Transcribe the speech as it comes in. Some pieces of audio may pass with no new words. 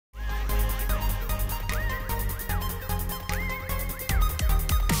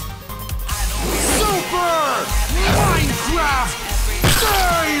Craft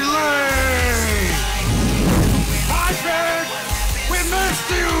Daily! Patrick, we missed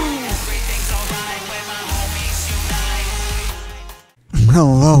you!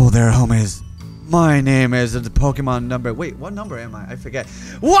 Hello there, homies. My name is the Pokemon number. Wait, what number am I? I forget.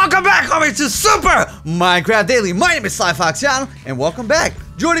 Welcome back, homies, to Super Minecraft Daily. My name is XXSlyFoxHoundXx, and welcome back.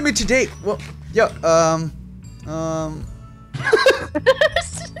 Joining me today, well, yo,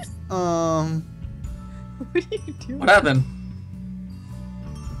 What are you doing? What happened?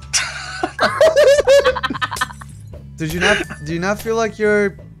 Do you not feel like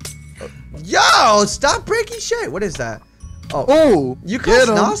you're? Yo, stop breaking shit. What is that? Oh, you caused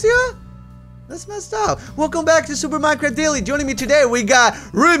nausea? That's messed up. Welcome back to Super Minecraft Daily. Joining me today, we got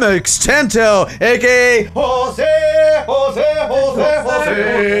Remix Tento, aka Jose.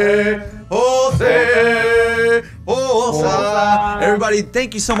 Everybody,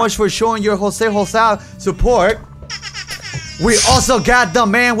 thank you so much for showing your Jose support. We also got the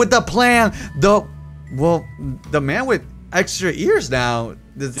man with the plan, the man with extra ears now.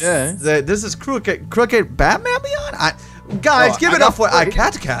 This is crooked Batman Beyond. Guys, give it up for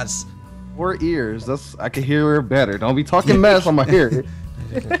Cats. 4 ears. I can hear her better. Don't be talking mess on my ear.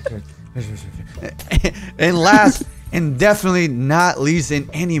 And last, and definitely not least in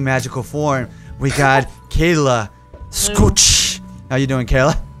any magical form, we got Kayla Scooch. How you doing,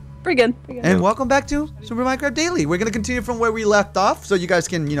 Kayla? Pretty good. And welcome back to Super Minecraft Daily. We're gonna continue from where we left off, so you guys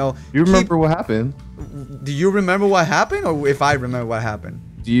can, You remember what happened? Do you remember what happened, or if I remember what happened?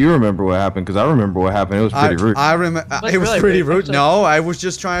 Do you remember what happened? Because I remember what happened. It was pretty rude. I remember. It was pretty rude. No, I was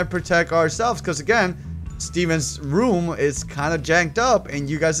just trying to protect ourselves, because again, Steven's room is kind of janked up, and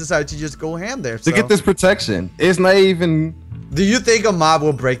you guys decided to just go ham there. To get this protection, it's not even. Do you think a mob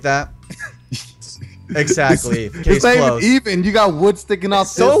will break that? Exactly. It's not even. You got wood sticking out.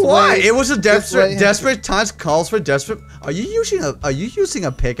 So what? It was a desperate times calls for desperate. Are you using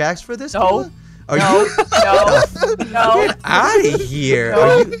a pickaxe for this? No. No. Get out of here.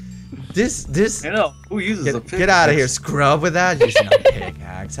 No. This. You know who uses a pickaxe? Get out of here. Scrub with that. Using a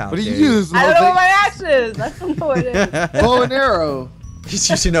pickaxe. What do you use? I don't know what my axe is. I don't know what it is. Bow and arrow. He's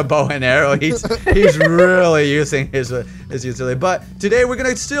using a bow and arrow. He's really using his utility. But today we're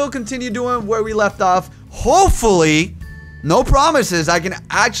gonna still continue doing where we left off. Hopefully, no promises. I can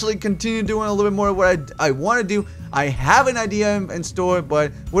actually continue doing a little bit more of what I want to do. I have an idea in store,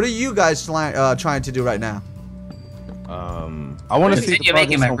 but what are you guys trying to do right now? I want to see the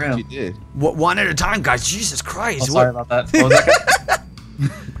making my progress on room. what you did. One at a time, guys. Jesus Christ! Oh, sorry about that. What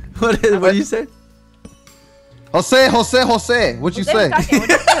was that? What do you say? Jose. What'd you say?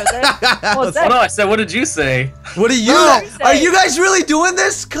 Oh no, I said, what did you say? What are you? Are you guys really doing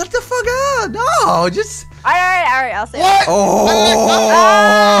this? Cut the fuck out! No, just. All right. I'll say What? it.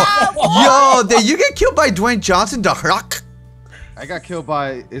 Oh! Yo, did you get killed by Dwayne Johnson, the Rock? I got killed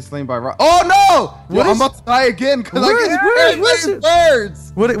by slain by rock. Oh no! Yo, I'm about to die again because I get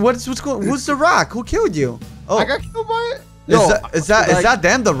birds. Who's the Rock? Who killed you? Oh, I got killed by it. Is that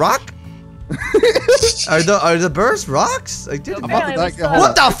them, the Rock? are the birds rocks? I'm about to die.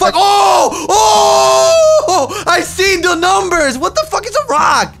 What the fuck? Oh! I seen the numbers. What the fuck is a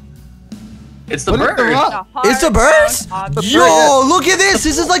rock? It's the bird. It's the birds? Yo, look at this.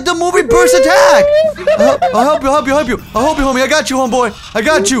 This is like the movie Burst Attack. I'll help you, homie. I got you, homeboy. I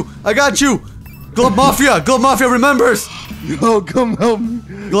got you. Glove Mafia remembers. Yo, come help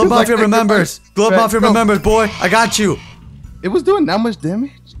me. Glove Mafia remembers, boy. I got you. It was doing that much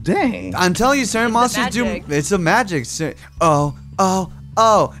damage? Dang. I'm telling you, certain monsters do. It's a magic. Oh,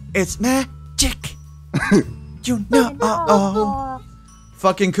 it's magic. You know.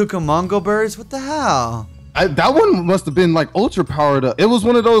 Fucking Cucamongo birds. What the hell? That one must have been like ultra powered up. It was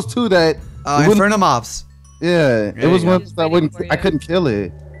one of those two that. Inferno mobs. Yeah, it was one that wouldn't. I couldn't kill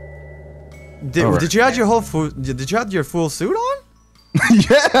it. Did you have your whole Did you have your full suit on?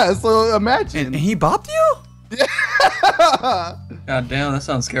 Yeah. So imagine. And he bopped you? God damn, that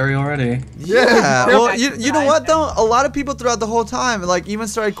sounds scary already. Yeah. Well, you know what though? A lot of people throughout the whole time, like, even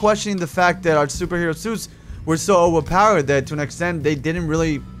started questioning the fact that our superhero suits were so overpowered that to an extent they didn't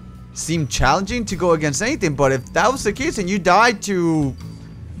really seem challenging to go against anything. But if that was the case and you died to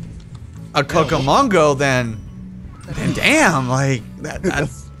a Cucamongo, then damn, like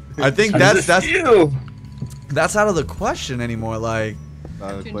that's I think that's out of the question anymore. Like,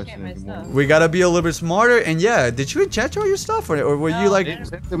 we gotta be a little bit smarter. And yeah, did you enchant all your stuff, or were you like? I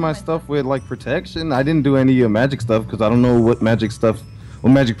enchanted my stuff with like protection. I didn't do any magic stuff because I don't know what magic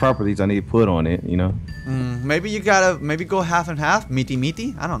properties I need to put on it. Maybe you gotta go half and half,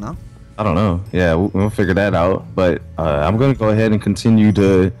 meaty. I don't know. Yeah, we'll figure that out. But I'm gonna go ahead and continue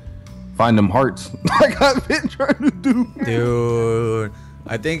to find them hearts like I've been trying to do. Dude,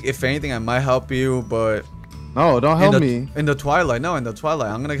 I think if anything, I might help you, but No, don't help me. In the twilight, no, in the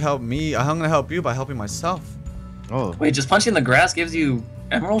twilight, I'm gonna help you by helping myself. Oh. Wait, just punching the grass gives you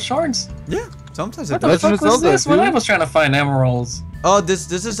emerald shards? Yeah, sometimes it What the does. fuck Legend of was Zelda, this when dude. I was trying to find emeralds? Oh, is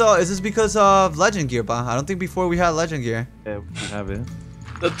this because of Legend Gear, but I don't think before we had Legend Gear. Yeah, we have it.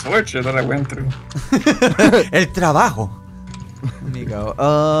 The torture that I went through. El trabajo. Amigo.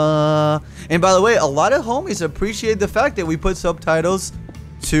 And by the way, a lot of homies appreciate the fact that we put subtitles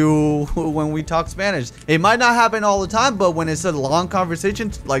to when we talk Spanish. It might not happen all the time, but when it's a long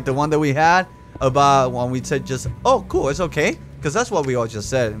conversation, like the one that we had about when we said just, oh, cool, it's okay, because that's what we all just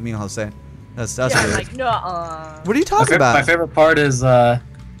said. Me and Jose. That's Yeah, weird. like, no. What are you talking about? My favorite part is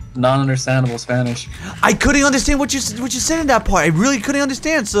non-understandable Spanish. I couldn't understand what you said in that part. I really couldn't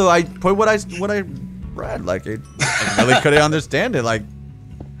understand. So I put what I read. Like I really couldn't understand it. Like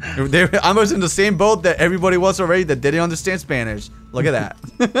I was in the same boat that everybody was already that didn't understand Spanish. Look at that.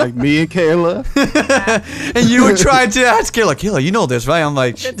 Like me and Kayla. And you were trying to ask Kayla, you know this, right? I'm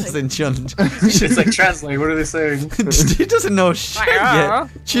like, she doesn't. It's like translate. What are they saying? She doesn't know shit yet.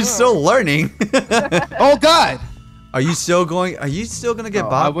 She's still learning. Oh God! Are you still gonna get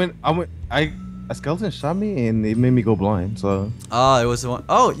Bob? A skeleton shot me and it made me go blind. So. Oh, it was the one.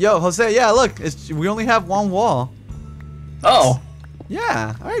 Oh, yo, Jose. Yeah, look, we only have one wall. Oh.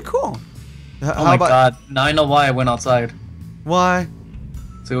 Yeah. All right. Cool. Oh my God! Now I know why I went outside. Why?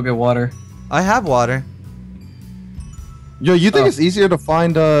 To go get water. I have water. Yo, you think it's easier to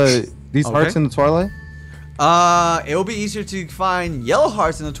find these hearts in the twilight? It'll be easier to find yellow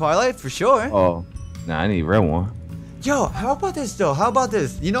hearts in the twilight for sure. Oh, nah, I need red one. Yo, how about this though? How about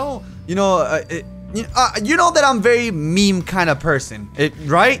this? You know that I'm very meme kind of person,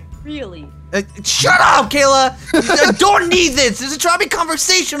 right? Really? Shut up, Kayla! I don't need this. This is trying to be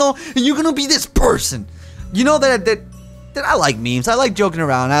conversational, and you're gonna be this person. You know that I like memes. I like joking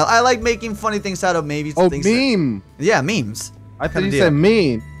around. I like making funny things out of maybe. Oh, things meme. Yeah, memes. I thought you said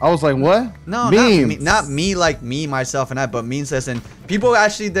mean. I was like, what? No, memes. not me like me, myself, and I, but memes as in people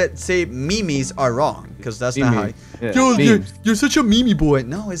actually that say memes are wrong because that's not how. Yeah, You're such a meme boy.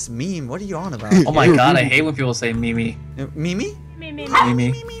 No, it's meme. What are you on about? Oh my God! I hate when people say Mimi. Mimi?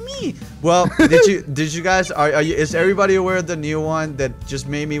 Mimi. Well, did you guys is everybody aware of the new one that just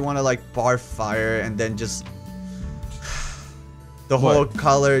made me want to like barf fire and then just the whole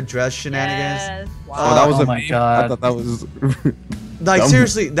color dress shenanigans? Yes. Wow. Oh, that was Oh a my meme. God. I thought that was. Like dumb.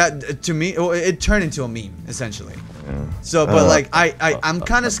 seriously, that to me it turned into a meme essentially. Yeah. So, but like I'm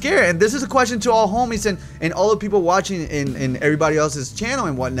kind of scared, and this is a question to all homies and all the people watching in everybody else's channel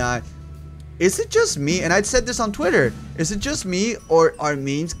and whatnot. Is it just me? And I said this on Twitter. Is it just me, or are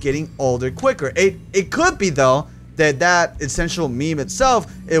memes getting older quicker? It could be though that essential meme itself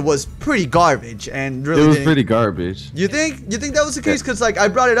it was pretty garbage and really. It was pretty garbage. You think that was the case? Because like I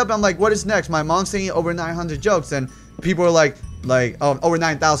brought it up. I'm like, what is next? My mom's saying over 900 jokes, and people are like over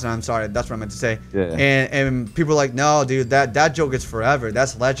 9,000. I'm sorry, that's what I meant to say. Yeah. And people are like, no, dude, that joke is forever.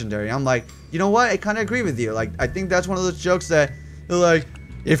 That's legendary. I'm like, you know what? I kind of agree with you. Like, I think that's one of those jokes that, like,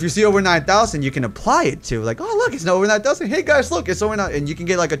 if you see over 9,000, you can apply it to. Like, oh look, it's over 9,000. Hey guys, look, it's over 9,000, and you can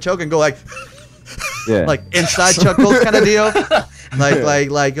get like a choke and go like, Yeah. like inside chuckles kind of deal.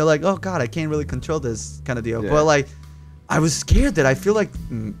 Like you're like, oh god, I can't really control this kind of deal. Yeah. But like, I was scared that I feel like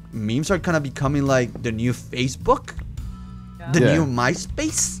memes are kind of becoming like the new Facebook. The Yeah. new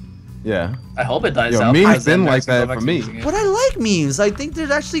MySpace? Yeah. I hope it dies Yo, out. memes because been then like Max will go that back for to me. using it. But I like memes. I think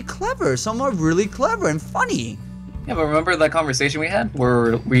they're actually clever. Some are really clever and funny. Yeah, but remember that conversation we had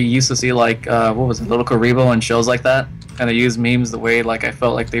where we used to see like what was it, Little Karibo and shows like that, and they use memes the way like I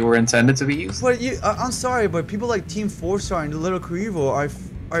felt like they were intended to be used. But I'm sorry, but people like Team 4-Star and Little Karibo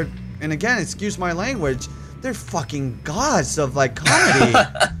are, and again, excuse my language, they're fucking gods of like comedy.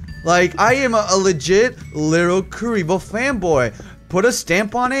 Like I am a legit Little Karibo fanboy. Put a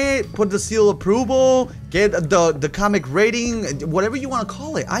stamp on it, put the seal of approval, get the comic rating, whatever you want to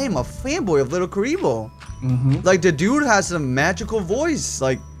call it. I am a fanboy of Little Karibo. Like the dude has a magical voice.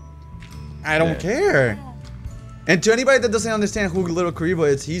 Like I don't care. And to anybody that doesn't understand who Little Karibo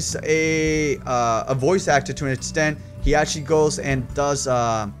is, he's a voice actor to an extent. He actually goes and does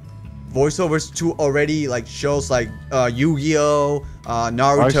voiceovers to already like shows like Yu-Gi-Oh,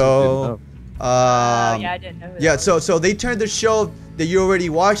 Naruto. Yeah, I didn't know. Yeah, so they turned the show that you already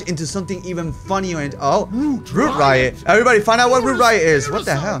watched into something even funnier and Root Riot. Everybody find out what Root Riot is. What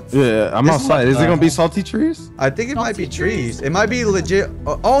the hell? Yeah, I'm outside. Is it gonna be salty trees? I think it might be trees. It might be legit.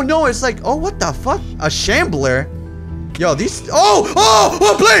 Oh no, it's like, oh what the fuck? A shambler. Yo, these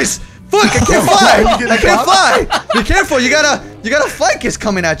oh please! Fuck, I can't fly! I can't fly! Be careful, you got a ficus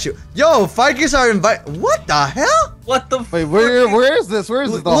coming at you. Yo, ficus are what the hell? What the Wait, where is this? Where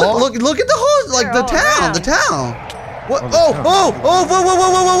is this? The hall? Look at the whole, like the town. What?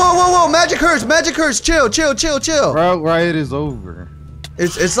 Whoa! Magic hurts. Chill. Riot is over.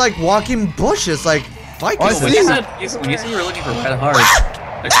 It's like walking bushes, like ficus. When you said you were looking for red hearts,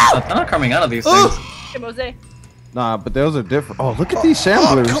 there's a ton of coming out of these things. Hey, Mose. Nah, but those are different. Oh, look at these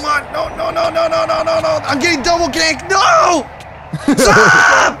shamblers. Oh, come on. No. I'm getting double ganked. No!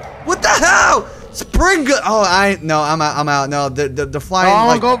 Stop! What the hell? Spring. Oh, I'm out. No, the flying. Oh,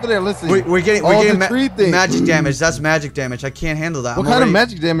 like, go over there. Listen. We're getting magic damage. That's magic damage. I can't handle that. What kind of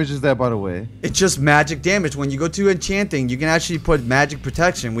magic damage is that, by the way? It's just magic damage. When you go to enchanting, you can actually put magic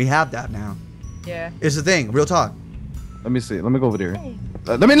protection. We have that now. Yeah. It's the thing. Real talk. Let me see. Let me go over there.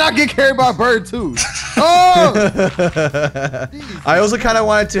 Let me not get carried by a bird too. Oh! I also kind of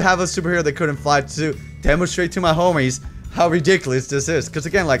wanted to have a superhero that couldn't fly to demonstrate to my homies how ridiculous this is. Because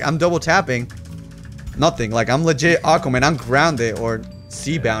again, like I'm double tapping, nothing. Like I'm legit Aquaman. I'm grounded or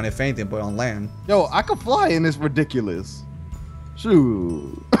seabound if anything, but on land. Yo, I could fly and it's ridiculous.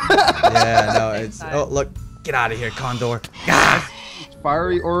 Shoot. Yeah, no, it's. Oh, look, get out of here, Condor. Ah!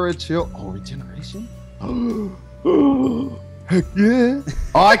 Fiery aura chill. Oh, regeneration. Heck yeah.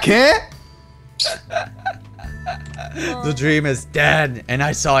 Oh, I can't? The dream is dead, and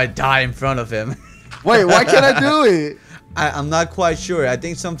I saw it die in front of him. Wait, why can't I do it? I'm not quite sure. I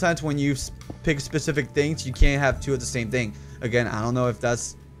think sometimes when you pick specific things, you can't have two of the same thing. Again, I don't know if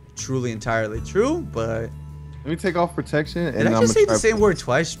that's truly entirely true, but... Let me take off protection. And did I just say the same word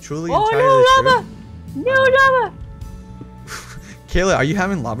twice? Truly entirely no, true? No lava! Kayla, are you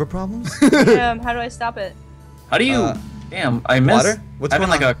having lava problems? How do I stop it? How do you... damn, I missed water? What's having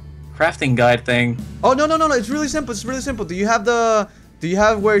going like on? a crafting guide thing. Oh, no. It's really simple. Do you have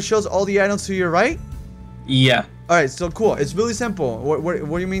where it shows all the items to your right? Yeah. Alright, so cool. It's really simple. What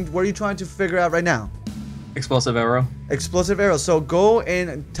do you mean? What are you trying to figure out right now? Explosive arrow. Explosive arrow. So go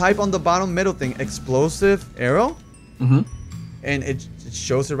and type on the bottom middle thing, explosive arrow. Mm-hmm. And it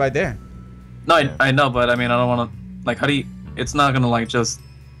shows it right there. No, I know, but I mean, I don't want to... Like, how do you... It's not going to, like, just...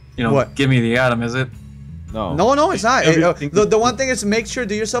 You know, What? give me the item, is it? No, it's not. The one thing is make sure,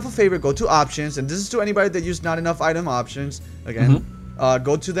 do yourself a favor, go to options, and this is to anybody that use not enough item options. Again,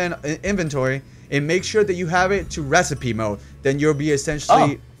 go to then inventory and make sure that you have it to recipe mode. Then you'll be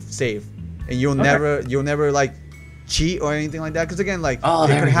essentially safe, and you'll never like cheat or anything like that. Because again, like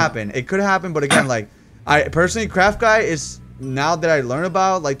it could happen, but again, like I personally, Craft Guy is now that I learn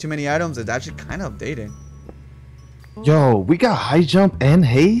about like too many items, it's actually kind of updated. Yo, we got high jump and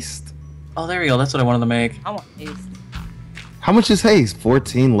haste. Oh, there we go. That's what I wanted to make. I want haste. How much is haste?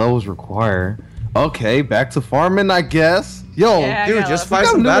 14 levels required. Okay, back to farming, I guess. Yo, Yeah, dude, just fight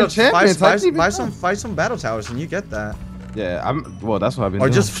some battle towers and you get that. Yeah, well, that's what I've been or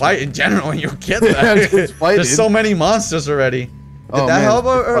doing. just fight in general and you'll get that. Just fight There's so many monsters already. Did that help,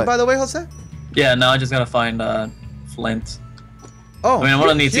 by the way, Jose? Yeah, no, I just gotta find flint. Oh, I mean, I'm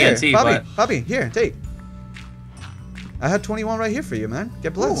gonna need TNT, but... Bobby, here, take. I had 21 right here for you, man.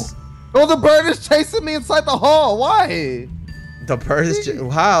 Get blessed. Oh, the bird is chasing me inside the hall. Why? The bird is...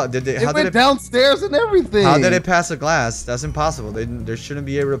 How did it... It went downstairs and everything. How did it pass a glass? That's impossible. They shouldn't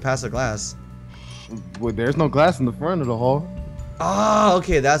be able to pass a glass. Well, there's no glass in the front of the hall. Oh,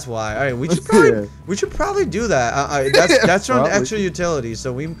 okay, that's why. All right, we should probably do that. That's on extra utility,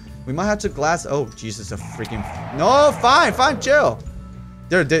 so we might have to glass. Oh, Jesus, a freaking... No, fine, chill.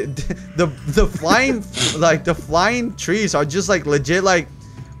 The flying the flying trees are just like legit like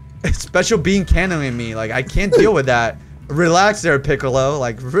special being canoning me. Like I can't deal with that. Relax there, Piccolo.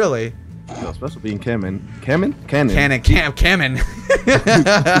 Like really. No, special being Cannon.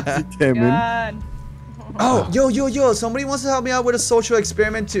 Oh, yo! Somebody wants to help me out with a social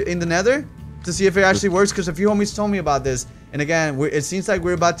experiment in the Nether to see if it actually works. Because a few homies told me about this, and again, it seems like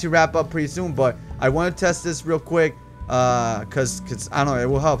we're about to wrap up pretty soon. But I want to test this real quick. Cause I don't know, it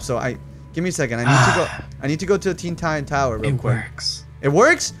will help. So give me a second. I need to go to the Teen Titan Tower real quick. It works. It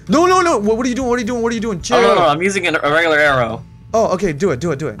works? No. What are you doing? Chill. Oh, no, I'm using a regular arrow. Oh, okay. Do it.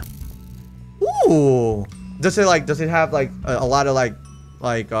 Ooh. Does it have like a lot of like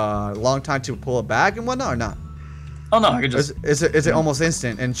long time to pull it back and whatnot or not? Oh no, I can just. Is it almost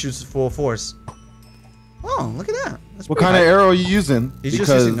instant and shoots full force? Oh, look at that. That's what kind of arrow are you using? He's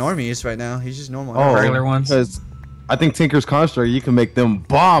just using normies right now. He's just normal. Regular ones. Because I think Tinker's Construct, you can make them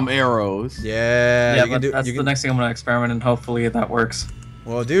bomb arrows. Yeah, but that's the next thing I'm gonna experiment, and hopefully that works.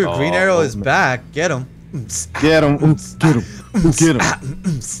 Well, dude, Green Arrow is back. Get him. Get him.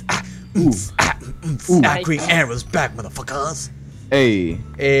 Green Arrow's back, motherfuckers. Hey.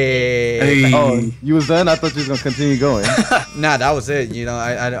 Hey. Oh, you was done? I thought you was gonna continue going. Nah, that was it. You know,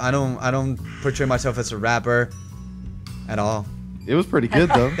 I don't portray myself as a rapper at all. It was pretty good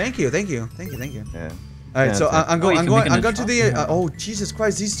though. Thank you. Yeah. All right, so I'm going to the. Yeah. Oh Jesus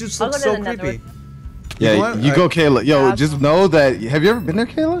Christ, these dudes I'll look go to so the network. creepy. Yeah, you go, Kayla. Yo, Yeah, just know that. Have you ever been there,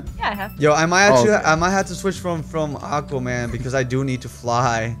 Kayla? Yeah, I have. Yo, I might okay. have to switch from Aquaman because I do need to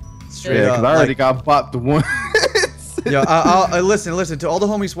fly straight Yeah, up. because I already got popped the one. Yo, I'll listen to all the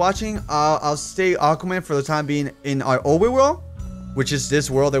homies watching. I'll stay Aquaman for the time being in our overworld, which is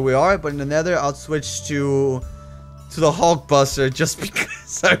this world that we are. But in the Nether, I'll switch to the Hulkbuster just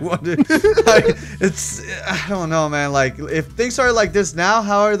because I wanted. I don't know, man. Like if things are like this now,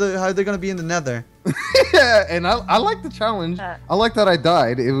 how are they gonna be in the Nether? Yeah, and I like the challenge. I like that I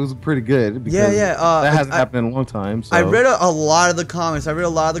died. It was pretty good. Because Yeah. that hasn't happened in a long time. So. I read a lot of the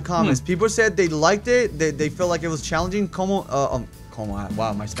comments. People said they liked it. They felt like it was challenging. Como,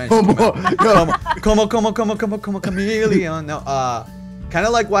 wow, my Spanish. Como chameleon. No, kind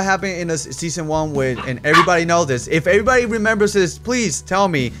of like what happened in season 1 with, and everybody knows this. If everybody remembers this, please tell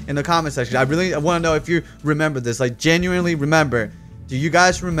me in the comment section. I really want to know if you remember this. Like genuinely remember. Do you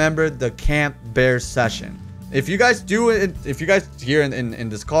guys remember the Camp Bear session? If you guys do it, if you guys here in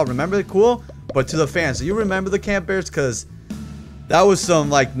this call remember it, cool. But to the fans, do you remember the Camp Bears? Cause that was some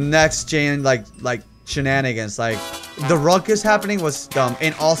like next gen like shenanigans. Like the ruckus happening was dumb.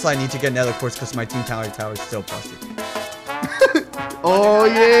 And also I need to get another course because my Team Tower is still busted. Oh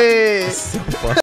yeah.